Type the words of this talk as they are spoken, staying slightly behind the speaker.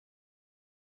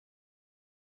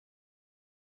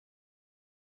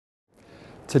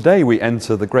Today we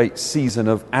enter the great season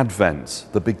of Advent,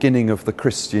 the beginning of the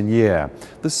Christian year,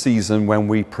 the season when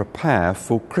we prepare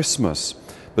for Christmas,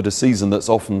 but a season that's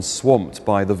often swamped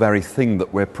by the very thing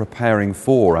that we're preparing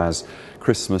for, as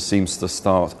Christmas seems to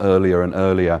start earlier and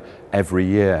earlier every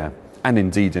year. And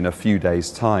indeed, in a few days'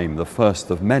 time, the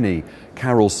first of many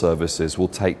carol services will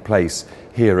take place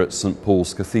here at St.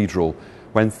 Paul's Cathedral,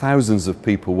 when thousands of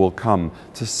people will come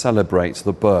to celebrate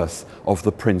the birth of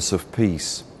the Prince of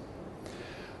Peace.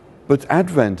 But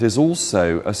Advent is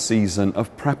also a season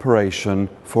of preparation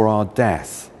for our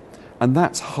death. And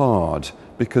that's hard,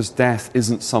 because death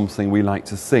isn't something we like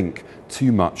to think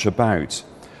too much about.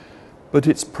 But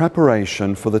it's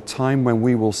preparation for the time when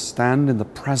we will stand in the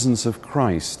presence of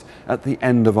Christ at the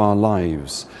end of our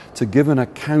lives, to give an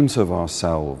account of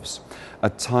ourselves, a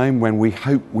time when we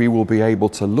hope we will be able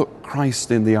to look Christ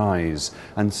in the eyes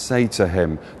and say to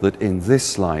him that in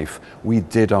this life we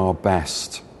did our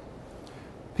best.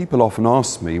 People often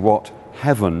ask me what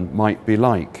heaven might be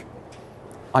like.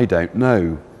 I don't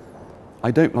know. I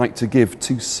don't like to give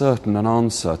too certain an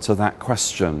answer to that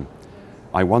question.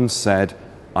 I once said,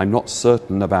 I'm not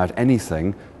certain about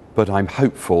anything, but I'm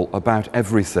hopeful about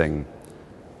everything.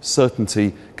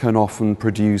 Certainty can often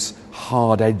produce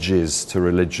hard edges to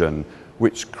religion,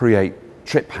 which create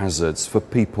trip hazards for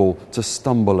people to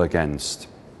stumble against.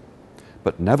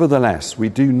 But nevertheless, we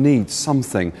do need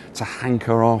something to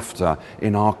hanker after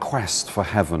in our quest for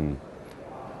heaven.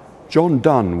 John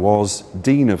Donne was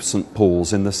Dean of St.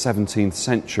 Paul's in the 17th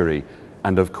century,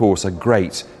 and of course a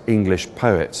great English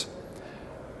poet.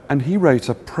 And he wrote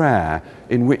a prayer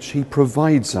in which he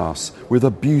provides us with a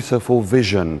beautiful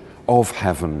vision of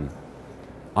heaven.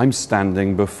 I'm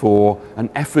standing before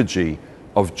an effigy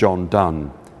of John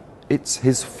Donne. It's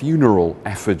his funeral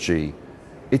effigy.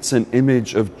 It's an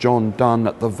image of John Donne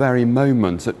at the very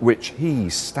moment at which he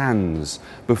stands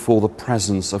before the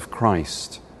presence of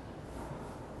Christ.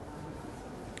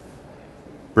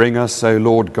 Bring us, O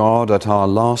Lord God, at our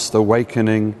last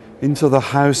awakening into the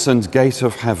house and gate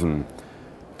of heaven,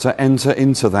 to enter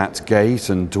into that gate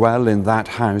and dwell in that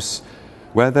house,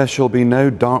 where there shall be no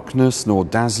darkness nor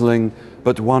dazzling,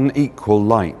 but one equal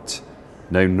light,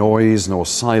 no noise nor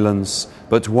silence,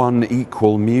 but one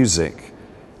equal music,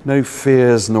 no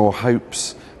fears nor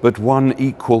hopes, but one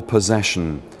equal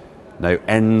possession, no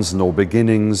ends nor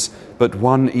beginnings, but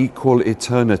one equal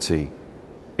eternity,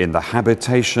 in the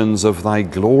habitations of thy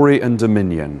glory and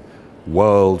dominion,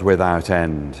 world without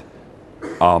end.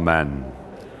 Amen.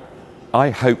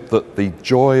 I hope that the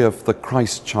joy of the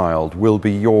Christ child will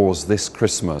be yours this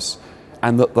Christmas,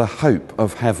 and that the hope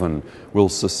of heaven will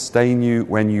sustain you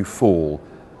when you fall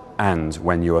and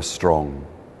when you are strong.